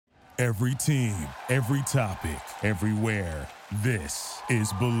Every team, every topic, everywhere. This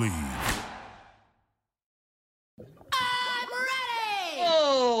is Believe. I'm ready!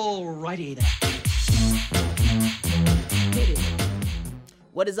 Alrighty then.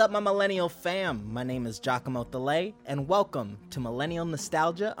 What is up, my millennial fam? My name is Giacomo Thalay, and welcome to Millennial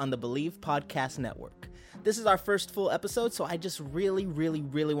Nostalgia on the Believe Podcast Network. This is our first full episode, so I just really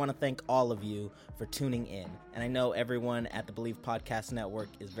want to thank all of you for tuning in. And I know everyone at the Believe Podcast Network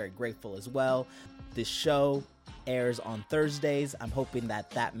is very grateful as well. This show airs on Thursdays. I'm hoping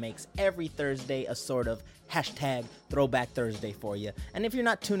that makes every Thursday a sort of hashtag Throwback Thursday for you. And if you're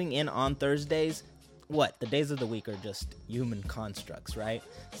not tuning in on Thursdays, what? The days of the week are just human constructs, right?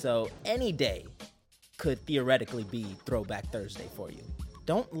 So any day could theoretically be Throwback Thursday for you.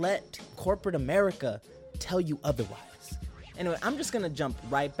 Don't let corporate America tell you otherwise. Anyway, I'm just gonna jump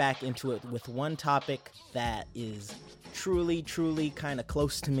right back into it with one topic that is truly kind of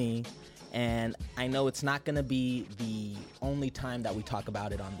close to me, and I know it's not gonna be the only time that we talk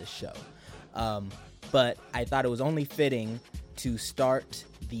about it on this show, but I thought it was only fitting to start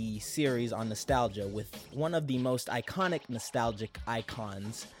the series on nostalgia with one of the most iconic nostalgic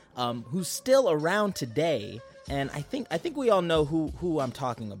icons, who's still around today, and I think we all know who I'm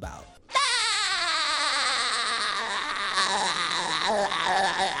talking about.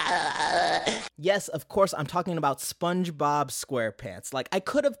 Yes, of course, I'm talking about SpongeBob SquarePants. Like, I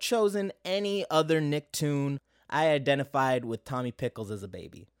could have chosen any other Nicktoon. I identified with Tommy Pickles as a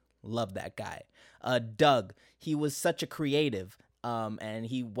baby. Love that guy. Doug, he was such a creative, and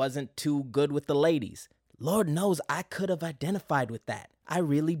he wasn't too good with the ladies. Lord knows I could have identified with that. I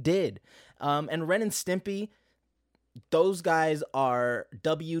really did. And Ren and Stimpy, those guys are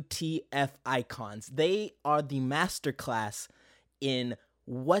WTF icons. They are the masterclass in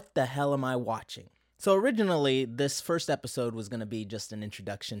what the hell am I watching? So originally, this first episode was going to be just an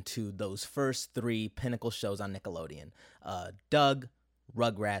introduction to those first three pinnacle shows on Nickelodeon. Doug,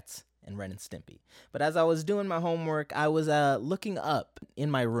 Rugrats, and Ren and Stimpy. But as I was doing my homework, I was looking up in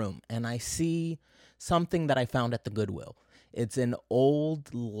my room, and I see something that I found at the Goodwill. It's an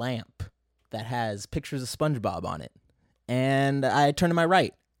old lamp that has pictures of SpongeBob on it. And I turn to my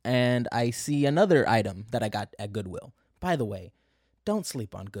right, and I see another item that I got at Goodwill. By the way, don't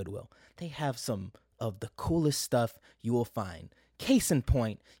sleep on Goodwill. They have some of the coolest stuff you will find. Case in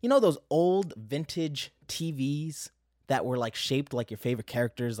point, you know those old vintage TVs that were like shaped like your favorite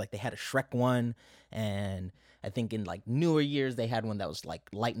characters? Like they had a Shrek one, and I think in like newer years they had one that was like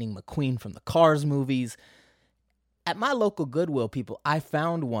Lightning McQueen from the Cars movies. At my local Goodwill, people, I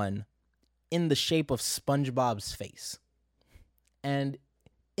found one in the shape of SpongeBob's face. And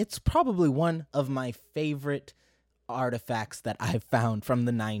it's probably one of my favorite artifacts that I've found from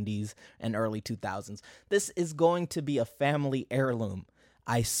the 90s and early 2000s. This is going to be a family heirloom,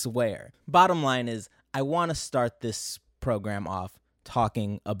 I swear. Bottom line is, I want to start this program off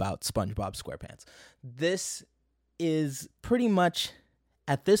talking about SpongeBob SquarePants. This is pretty much,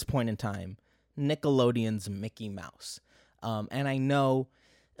 at this point in time, Nickelodeon's Mickey Mouse. And I know,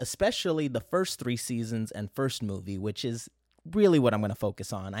 especially the first three seasons and first movie, which is really what I'm going to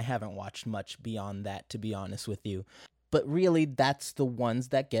focus on. I haven't watched much beyond that, to be honest with you. But really, that's the ones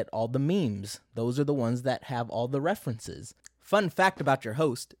that get all the memes. Those are the ones that have all the references. Fun fact about your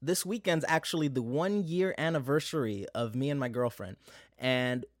host, this weekend's actually the 1-year anniversary of me and my girlfriend.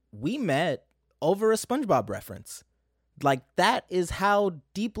 And we met over a SpongeBob reference. Like, that is how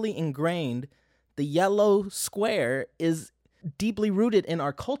deeply ingrained the yellow square is deeply rooted in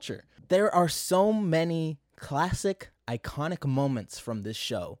our culture. There are so many classic, iconic moments from this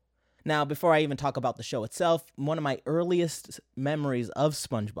show. Now, before I even talk about the show itself, one of my earliest memories of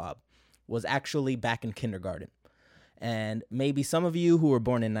SpongeBob was actually back in kindergarten. And maybe some of you who were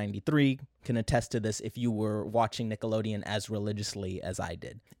born in 93 can attest to this if you were watching Nickelodeon as religiously as I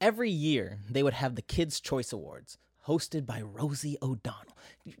did. Every year, they would have the Kids' Choice Awards, hosted by Rosie O'Donnell.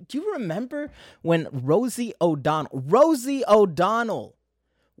 Do you remember when Rosie O'Donnell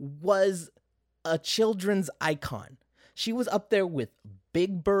was a children's icon? She was up there with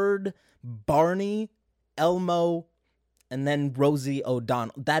Big Bird, Barney, Elmo, and then Rosie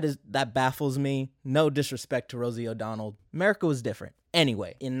O'Donnell. That baffles me. No disrespect to Rosie O'Donnell. America was different.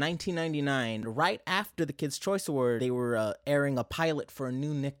 Anyway, in 1999, right after the Kids' Choice Award, they were airing a pilot for a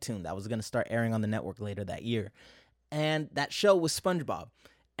new Nicktoon that was going to start airing on the network later that year. And that show was SpongeBob.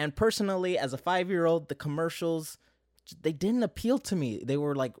 And personally, as a 5-year-old, the commercials, they didn't appeal to me. They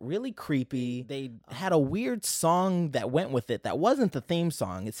were like really creepy. They had a weird song that went with it that wasn't the theme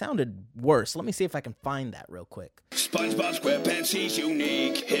song. It sounded worse. Let me see if I can find that real quick. SpongeBob SquarePants, he's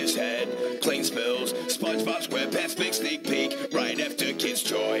unique. His head clean spills. SpongeBob SquarePants, big sneak peek right after Kids'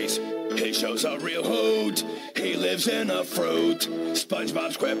 Choice. show's a real hoot. He lives in a fruit.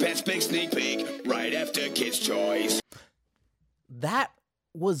 SpongeBob SquarePants big sneak peek right after Kids' Choice. That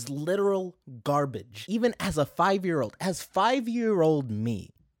was literal garbage. Even as a 5-year-old, as 5-year-old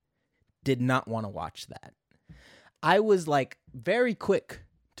me did not want to watch that. I was like very quick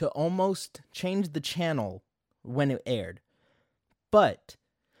to almost change the channel when it aired. But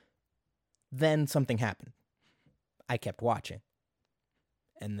then something happened. I kept watching.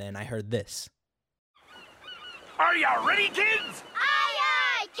 And then I heard this. Are you ready, kids? Aye,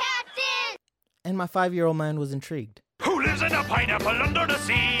 aye, Captain! And my 5-year-old mind was intrigued. Who lives in a pineapple under the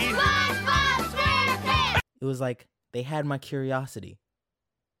sea? SpongeBob SquarePants! It was like they had my curiosity,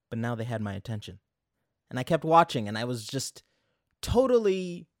 but now they had my attention. And I kept watching, and I was just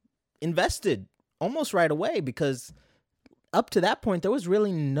totally invested almost right away, because up to that point, there was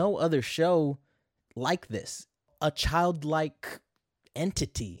really no other show like this. A childlike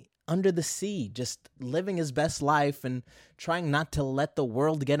entity under the sea, just living his best life and trying not to let the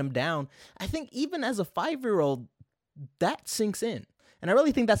world get him down. I think even as a 5-year-old, that sinks in. And I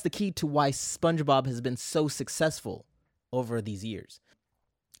really think that's the key to why SpongeBob has been so successful over these years.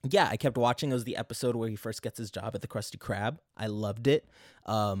 Yeah, I kept watching. It was the episode where he first gets his job at the Krusty Krab. I loved it.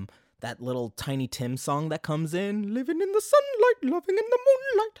 That little Tiny Tim song that comes in, living in the sunlight, loving in the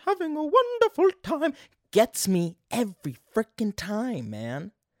moonlight, having a wonderful time, gets me every freaking time,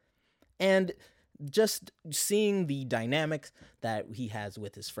 man. And just seeing the dynamics that he has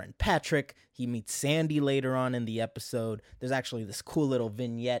with his friend Patrick. He meets Sandy later on in the episode. There's actually this cool little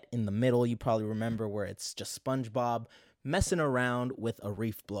vignette in the middle, you probably remember, where it's just SpongeBob messing around with a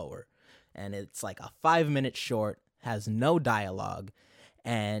reef blower. And it's like a 5-minute short, has no dialogue.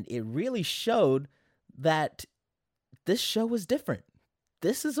 And it really showed that this show was different.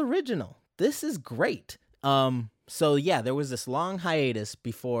 This is original. This is great. So yeah, there was this long hiatus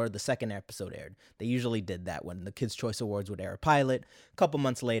before the second episode aired. They usually did that when the Kids' Choice Awards would air a pilot. A couple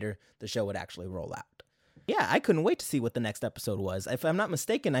months later, the show would actually roll out. Yeah, I couldn't wait to see what the next episode was. If I'm not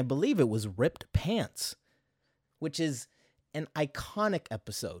mistaken, I believe it was Ripped Pants, which is an iconic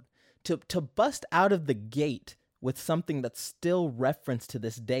episode. To bust out of the gate with something that's still referenced to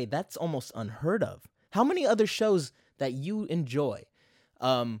this day, that's almost unheard of. How many other shows that you enjoy,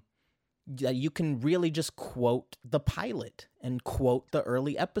 that you can really just quote the pilot and quote the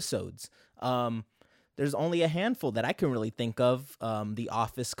early episodes? There's only a handful that I can really think of. The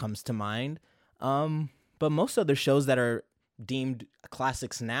Office comes to mind. But most other shows that are deemed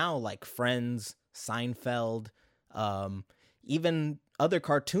classics now, like Friends, Seinfeld, even other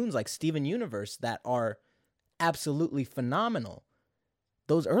cartoons like Steven Universe that are absolutely phenomenal.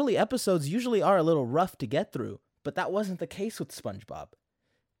 Those early episodes usually are a little rough to get through, but that wasn't the case with SpongeBob.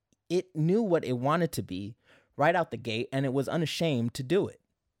 It knew what it wanted to be right out the gate, and it was unashamed to do it.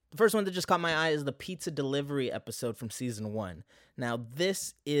 The first one that just caught my eye is the pizza delivery episode from season 1. Now,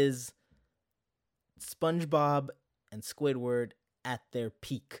 this is SpongeBob and Squidward at their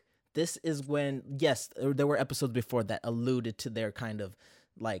peak. This is when, yes, there were episodes before that alluded to their kind of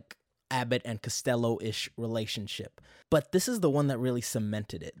like Abbott and Costello-ish relationship. But this is the one that really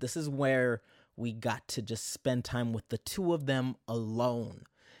cemented it. This is where we got to just spend time with the two of them alone.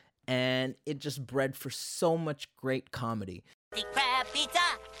 And it just bred for so much great comedy. The crab pizza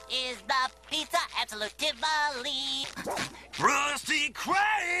is the pizza absolute Tivoli. Krusty Krab,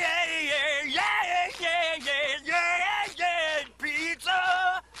 yeah, yeah, yeah, yeah, yeah.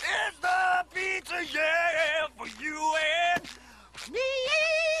 Pizza is the pizza, yeah, for you and me.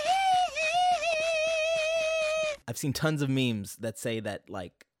 I've seen tons of memes that say that,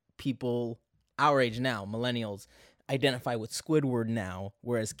 like, people our age now, millennials, identify with Squidward now,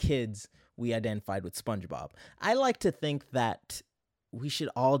 whereas kids, we identified with SpongeBob. I like to think that we should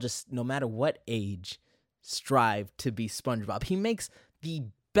all just, no matter what age, strive to be SpongeBob. He makes the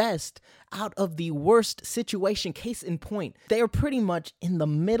best out of the worst situation. Case in point, they are pretty much in the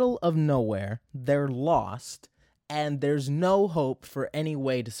middle of nowhere. They're lost, and there's no hope for any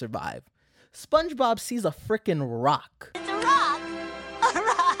way to survive. SpongeBob sees a frickin' rock. It's a rock! A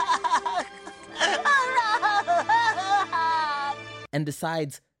rock! A rock! And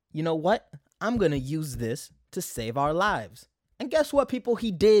decides, you know what? I'm gonna use this to save our lives. And guess what, people?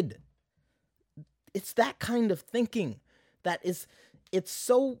 He did. It's that kind of thinking that is, it's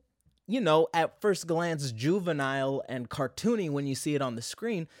so, at first glance, juvenile and cartoony when you see it on the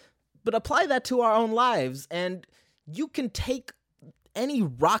screen. But apply that to our own lives, and you can take any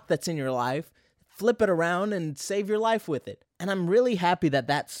rock that's in your life, flip it around, and save your life with it. And I'm really happy that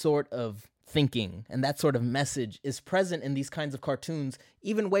that sort of thinking and that sort of message is present in these kinds of cartoons,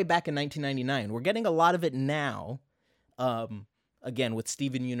 even way back in 1999. We're getting a lot of it now, again, with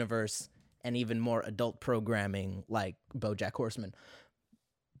Steven Universe and even more adult programming like BoJack Horseman.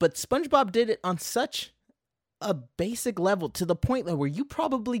 But SpongeBob did it on such a basic level to the point where you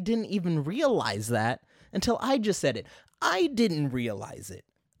probably didn't even realize that until I just said it. I didn't realize it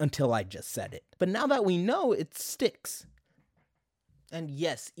until I just said it. But now that we know, it sticks. And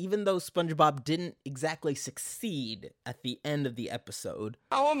yes, even though SpongeBob didn't exactly succeed at the end of the episode,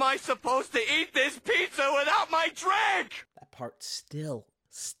 How am I supposed to eat this pizza without my drink? that part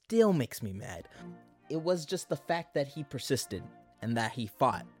still makes me mad. It was just the fact that he persisted and that he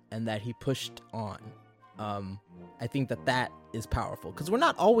fought and that he pushed on. I think that is powerful because we're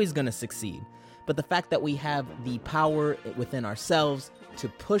not always going to succeed. But the fact that we have the power within ourselves to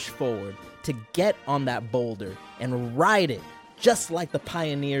push forward, to get on that boulder and ride it, just like the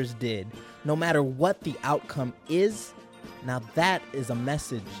pioneers did, no matter what the outcome is, now that is a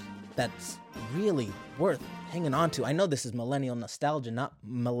message that's really worth hanging on to. I know this is millennial nostalgia, not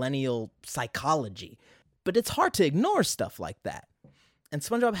millennial psychology, but it's hard to ignore stuff like that. And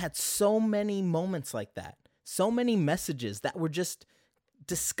SpongeBob had so many moments like that, so many messages that were just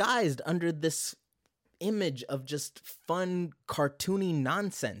disguised under this image of just fun, cartoony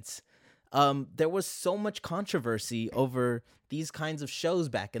nonsense. There was so much controversy over these kinds of shows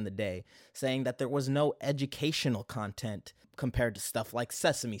back in the day, saying that there was no educational content compared to stuff like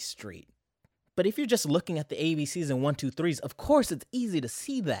Sesame Street. But if you're just looking at the ABCs and 1, 2, 3s, of course it's easy to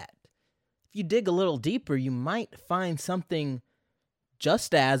see that. If you dig a little deeper, you might find something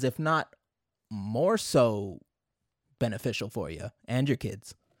just as, if not more so, beneficial for you and your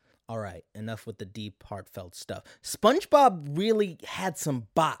kids. All right, enough with the deep, heartfelt stuff. SpongeBob really had some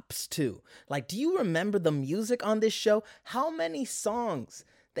bops, too. Like, do you remember the music on this show? How many songs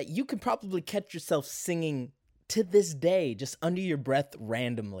that you could probably catch yourself singing to this day, just under your breath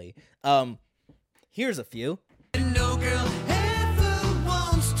randomly? Here's a few. No girl ever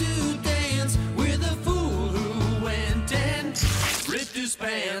wants to dance with a fool who went and ripped his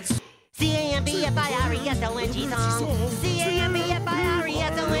pants. C-A-M-B-F-I-R-E-S-O-N-G song.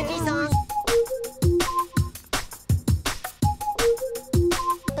 C-A-M-B-F-I-R-E-S-O-N-G song.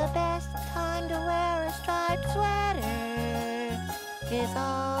 The best time to wear a striped sweater is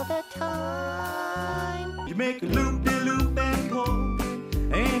all the time. You make a loop-de-loop and pull,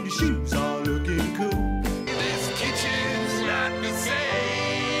 and your shoes are looking cool. This kitchen's not the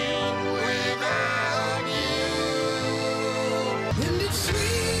same without you. And it's sweet,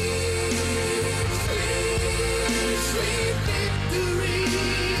 sweet, sweet victory.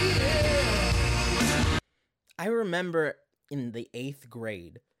 Yeah. I remember in the 8th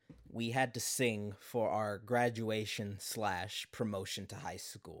grade, we had to sing for our graduation / promotion to high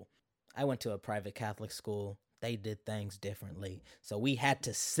school. I went to a private Catholic school. They did things differently. So we had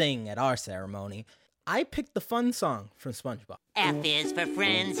to sing at our ceremony. I picked the fun song from SpongeBob. F is for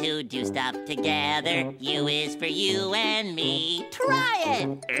friends who do stuff together. U is for you and me. Try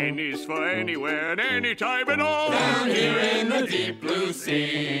it! N is for anywhere and anytime at all. Down here in the deep blue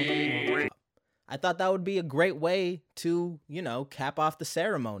sea. I thought that would be a great way to, cap off the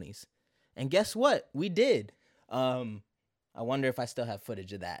ceremonies. And guess what? We did. I wonder if I still have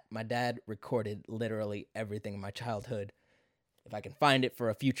footage of that. My dad recorded literally everything in my childhood. If I can find it for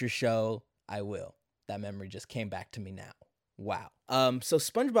a future show, I will. That memory just came back to me now. Wow. So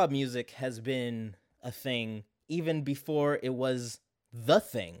SpongeBob music has been a thing even before it was the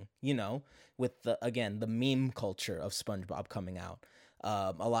thing, with the meme culture of SpongeBob coming out.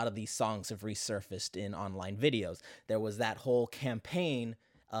 A lot of these songs have resurfaced in online videos. There was that whole campaign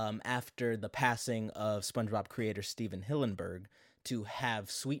after the passing of SpongeBob creator Steven Hillenburg to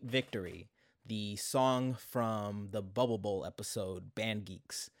have Sweet Victory, the song from the Bubble Bowl episode Band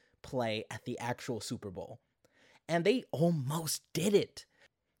Geeks, play at the actual Super Bowl. And they almost did it.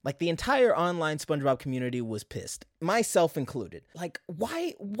 Like, the entire online SpongeBob community was pissed, myself included. Like,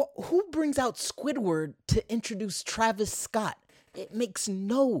 why? Who brings out Squidward to introduce Travis Scott? It makes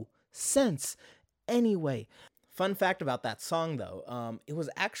no sense. Anyway, fun fact about that song, though, it was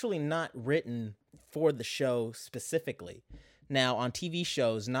actually not written for the show specifically. Now, on TV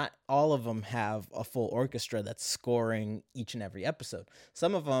shows, not all of them have a full orchestra that's scoring each and every episode.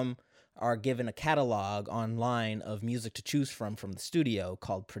 Some of them are given a catalog online of music to choose from the studio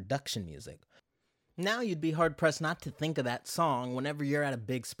called production music. Now you'd be hard-pressed not to think of that song whenever you're at a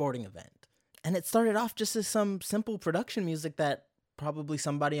big sporting event. And it started off just as some simple production music that probably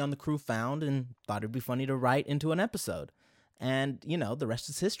somebody on the crew found and thought it'd be funny to write into an episode. And, the rest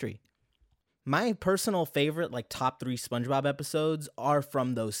is history. My personal favorite, top 3 SpongeBob episodes are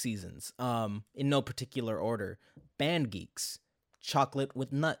from those seasons. In no particular order. Band Geeks, Chocolate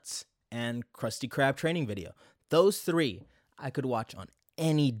with Nuts, and Krusty Krab training video. Those 3 I could watch on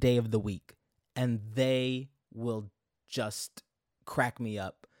any day of the week, and they will just crack me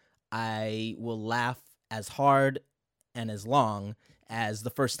up. I will laugh as hard and as long as the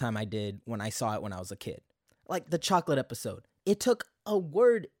first time I did when I saw it when I was a kid. Like the chocolate episode. It took a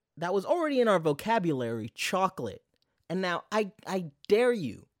word that was already in our vocabulary, chocolate, and now I dare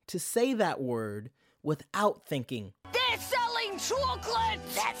you to say that word without thinking, They're selling chocolate!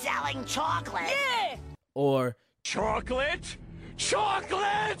 They're selling chocolate! Yeah! or Chocolate?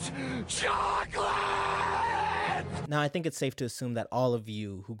 Chocolate! Chocolate! now I think it's safe to assume that all of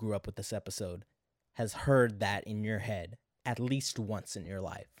you who grew up with this episode has heard that in your head at least once in your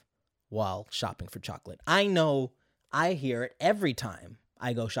life while shopping for chocolate. I know I hear it every time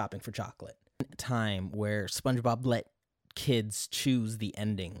I go shopping for chocolate. Time where SpongeBob let kids choose the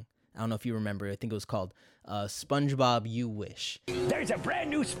ending. I don't know if you remember. I think it was called SpongeBob You Wish. There's a brand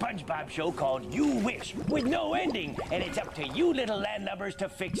new SpongeBob show called You Wish with no ending, and it's up to you little landlubbers to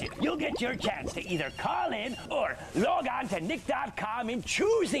fix it. You'll get your chance to either call in or log on to Nick.com and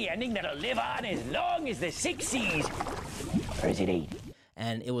choose the ending that'll live on as long as the 6 seas. Or is it 8?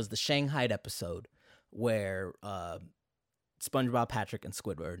 And it was the Shanghai episode where SpongeBob, Patrick, and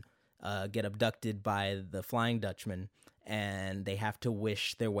Squidward get abducted by the Flying Dutchman, and they have to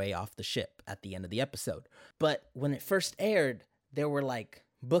wish their way off the ship at the end of the episode. But when it first aired, there were like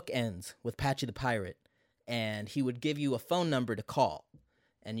bookends with Patchy the Pirate, and he would give you a phone number to call,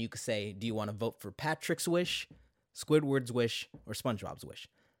 and you could say, do you want to vote for Patrick's wish, Squidward's wish, or SpongeBob's wish?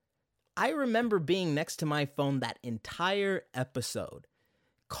 I remember being next to my phone that entire episode,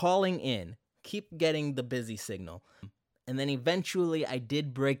 calling in, keep getting the busy signal, and then eventually I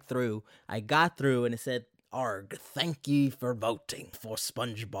did break through. I got through, and it said, "Arg, thank you for voting for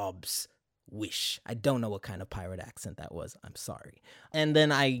SpongeBob's wish." I don't know what kind of pirate accent that was. I'm sorry. And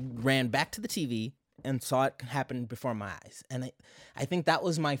then I ran back to the TV and saw it happen before my eyes. And I think that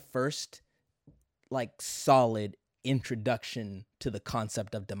was my first, like, solid introduction to the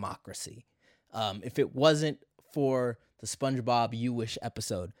concept of democracy. If it wasn't for the SpongeBob You Wish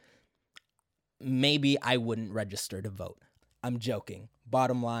episode, maybe I wouldn't register to vote. I'm joking.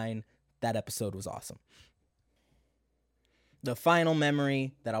 Bottom line, that episode was awesome. The final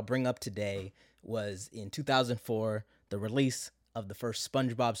memory that I'll bring up today was in 2004, the release of the first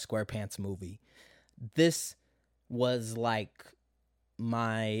SpongeBob SquarePants movie. This was like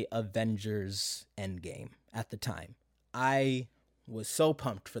my Avengers Endgame at the time. I was so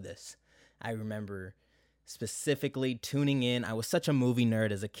pumped for this. I remember specifically tuning in. I was such a movie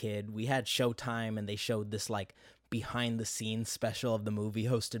nerd as a kid. We had Showtime, and they showed this like behind the scenes special of the movie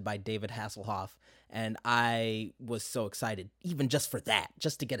hosted by David Hasselhoff. And I was so excited, even just for that,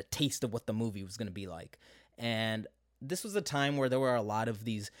 just to get a taste of what the movie was going to be like. And this was a time where there were a lot of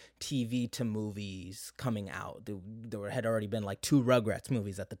these TV to movies coming out. There had already been like 2 Rugrats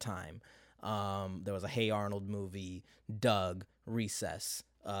movies at the time. There was a Hey Arnold movie, Doug, Recess.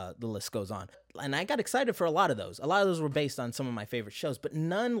 The list goes on. And I got excited for a lot of those. A lot of those were based on some of my favorite shows, but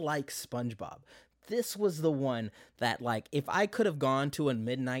none like SpongeBob. This was the one that, like, if I could have gone to a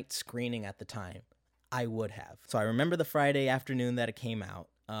midnight screening at the time, I would have. So I remember the Friday afternoon that it came out.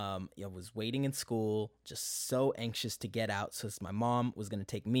 I was waiting in school, just so anxious to get out, since my mom was going to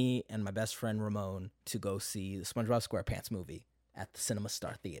take me and my best friend Ramon to go see the SpongeBob SquarePants movie at the Cinema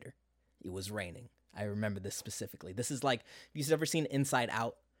Star Theater. It was raining. I remember this specifically. This is like, have you ever seen Inside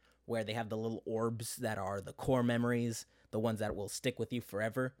Out, where they have the little orbs that are the core memories, the ones that will stick with you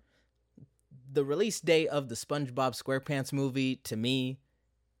forever? The release day of the SpongeBob SquarePants movie, to me,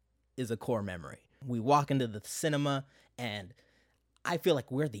 is a core memory. We walk into the cinema, and I feel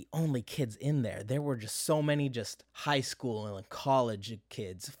like we're the only kids in there. There were just so many just high school and college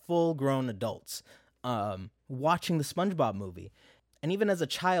kids, full-grown adults, watching the SpongeBob movie. And even as a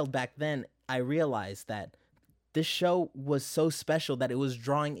child back then, I realized that this show was so special that it was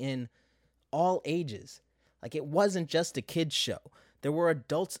drawing in all ages. Like, it wasn't just a kid's show. There were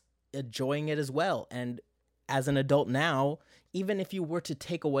adults enjoying it as well. And as an adult now, even if you were to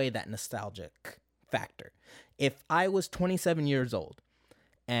take away that nostalgic factor, if I was 27 years old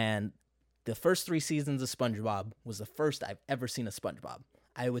and the first 3 seasons of SpongeBob was the first I've ever seen of SpongeBob,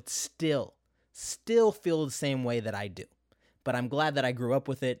 I would still feel the same way that I do. But I'm glad that I grew up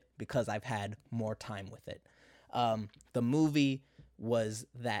with it because I've had more time with it. The movie was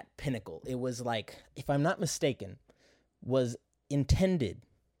that pinnacle. It was like, if I'm not mistaken, was intended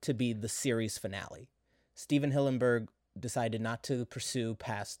to be the series finale. Steven Hillenburg decided not to pursue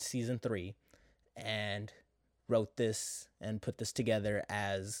past season 3 and wrote this and put this together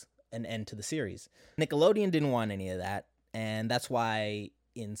as an end to the series. Nickelodeon didn't want any of that, and that's why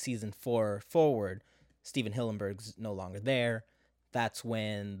in season 4 forward, Steven Hillenburg's no longer there. that's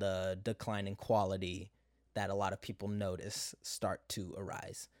when the decline in quality that a lot of people notice start to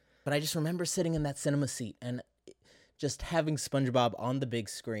arise. But I just remember sitting in that cinema seat and just having SpongeBob on the big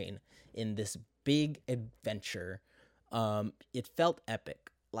screen in this big adventure. It felt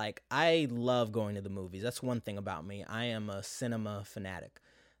epic. Like, I love going to the movies. That's one thing about me. I am a cinema fanatic.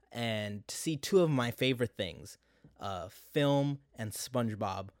 And to see two of my favorite things, film and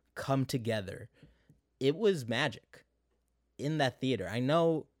SpongeBob, come together, it was magic in that theater. I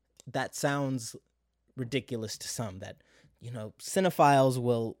know that sounds ridiculous to some, that, cinephiles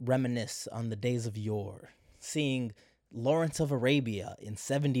will reminisce on the days of yore, seeing Lawrence of Arabia in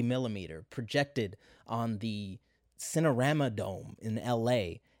 70 millimeter projected on the Cinerama Dome in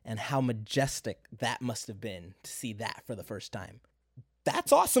LA, and how majestic that must have been to see that for the first time.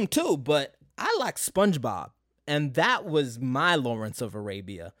 That's awesome too, but I like SpongeBob, and that was my Lawrence of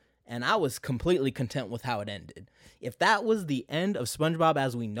Arabia, and I was completely content with how it ended. If that was the end of SpongeBob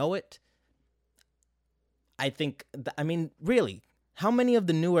as we know it, I think, really, how many of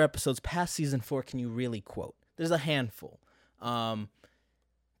the newer episodes past season 4 can you really quote? There's a handful. But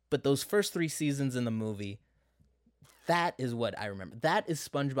those first 3 seasons in the movie, that is what I remember. That is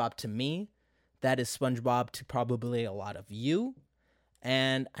SpongeBob to me. That is SpongeBob to probably a lot of you.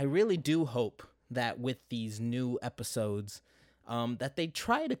 And I really do hope that with these new episodes, that they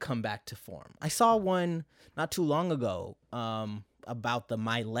try to come back to form. I saw one not too long ago about the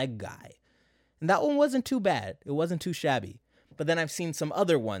My Leg guy. And that one wasn't too bad. It wasn't too shabby. But then I've seen some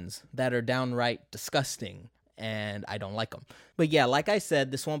other ones that are downright disgusting, and I don't like them. But yeah, like I said,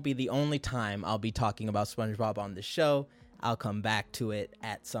 this won't be the only time I'll be talking about SpongeBob on the show. I'll come back to it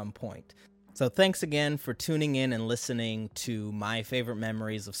at some point. So thanks again for tuning in and listening to my favorite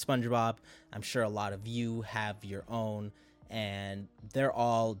memories of SpongeBob. I'm sure a lot of you have your own, and they're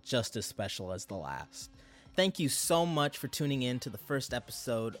all just as special as the last. Thank you so much for tuning in to the first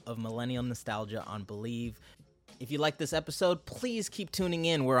episode of Millennial Nostalgia on Believe. If you like this episode, please keep tuning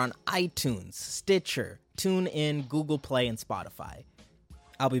in. We're on iTunes, Stitcher, TuneIn, Google Play, and Spotify.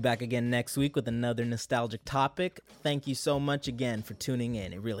 I'll be back again next week with another nostalgic topic. Thank you so much again for tuning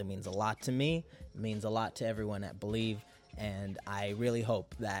in. It really means a lot to me. It means a lot to everyone at Believe. And I really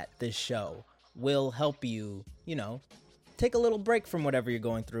hope that this show will help you, take a little break from whatever you're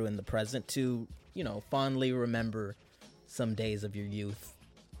going through in the present to, fondly remember some days of your youth,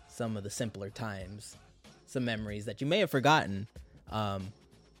 some of the simpler times, some memories that you may have forgotten,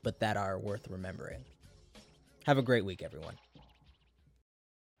 but that are worth remembering. Have a great week, everyone.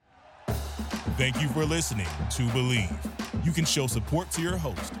 Thank you for listening to Believe. You can show support to your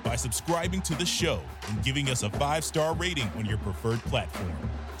host by subscribing to the show and giving us a 5-star rating on your preferred platform.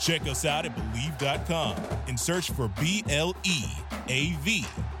 Check us out at Believe.com and search for BLEAV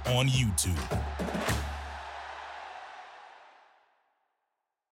on YouTube.